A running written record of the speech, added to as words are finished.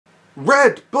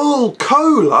Red Bull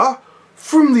Cola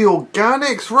from the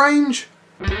Orgnaics range?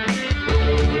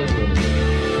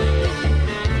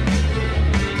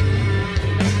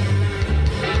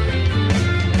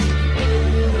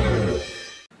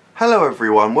 Hello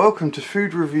everyone, welcome to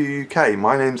Food Review UK.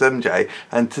 My name's MJ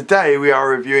and today we are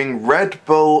reviewing Red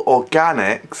Bull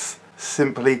Orgnaics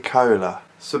Simply Cola.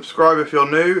 Subscribe if you're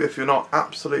new, if you're not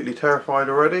absolutely terrified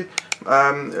already.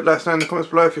 Let us know in the comments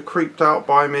below if you're creeped out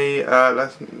by me. Let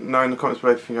us know in the comments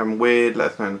below if you think I'm weird.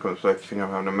 Let us know in the comments below if you think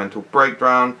I'm having a mental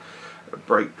breakdown.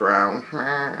 Let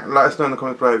us know in the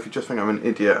comments below if you just think I'm an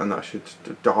idiot and that I should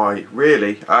die,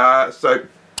 really. So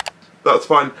that's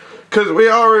fine, because we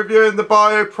are reviewing the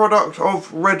bio-product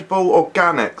of Red Bull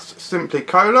Orgnaics Simply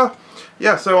Cola.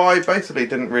 Yeah, so I basically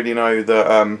didn't really know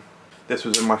that this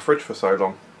was in my fridge for so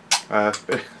long.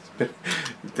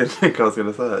 Didn't think I was going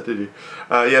to say that, did you?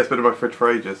 Yeah, it's been in my fridge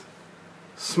for ages.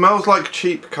 Smells like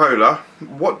cheap cola.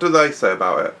 What do they say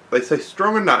about it? They say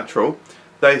strong and natural.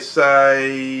 They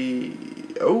say...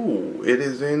 oh, it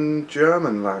is in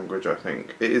German language, I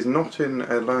think. It is not in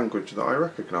a language that I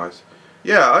recognise.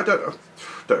 Yeah, I don't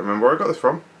remember where I got this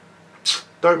from.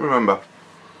 Don't remember.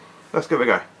 Let's give it a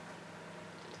go.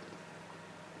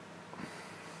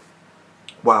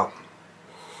 Wow.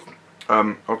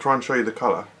 I'll try and show you the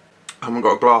colour. I haven't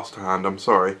got a glass to hand, I'm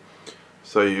sorry.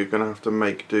 So you're going to have to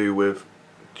make do with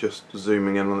just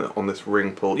zooming in on this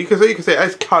ring pull. You can see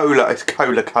it's cola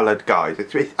coloured, guys.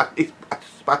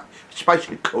 I suppose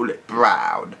you'd call it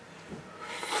brown.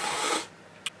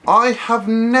 I have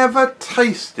never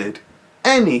tasted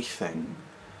anything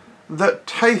that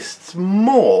tastes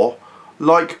more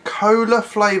like cola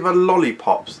flavour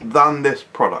lollipops than this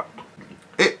product.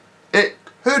 It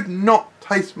could not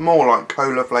taste more like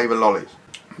cola flavour lollies,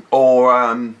 or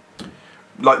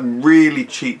like really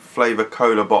cheap flavour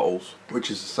cola bottles,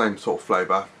 which is the same sort of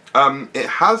flavour. It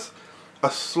has a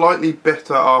slightly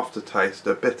bitter aftertaste,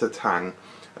 a bitter tang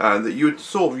that you would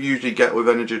sort of usually get with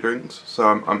energy drinks. So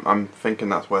I'm thinking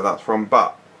that's where that's from.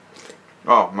 But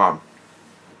oh man,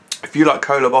 if you like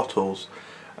cola bottles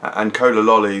and cola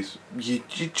lollies, you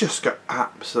just go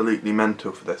absolutely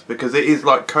mental for this, because it is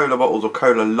like cola bottles or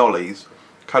cola lollies.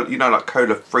 You know, like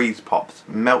cola freeze pops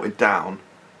melted down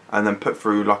and then put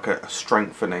through like a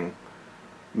strengthening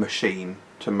machine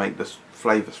to make this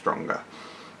flavour stronger.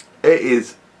 It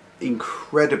is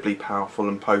incredibly powerful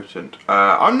and potent.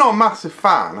 I'm not a massive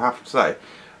fan, I have to say.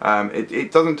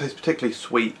 It doesn't taste particularly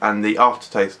sweet, and the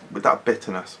aftertaste with that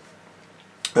bitterness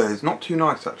is not too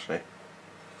nice actually.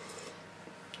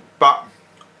 But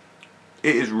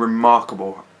it is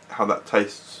remarkable how that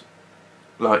tastes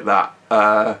like that.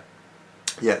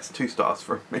 Yeah, it's 2 stars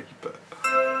from me, but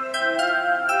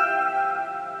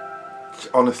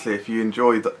honestly, if you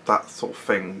enjoy that sort of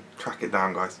thing, track it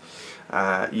down, guys.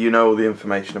 You know all the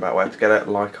information about where to get it,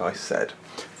 like I said.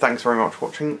 Thanks very much for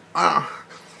watching. On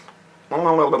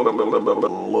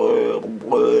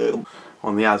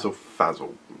the Azzle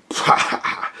Fazzle.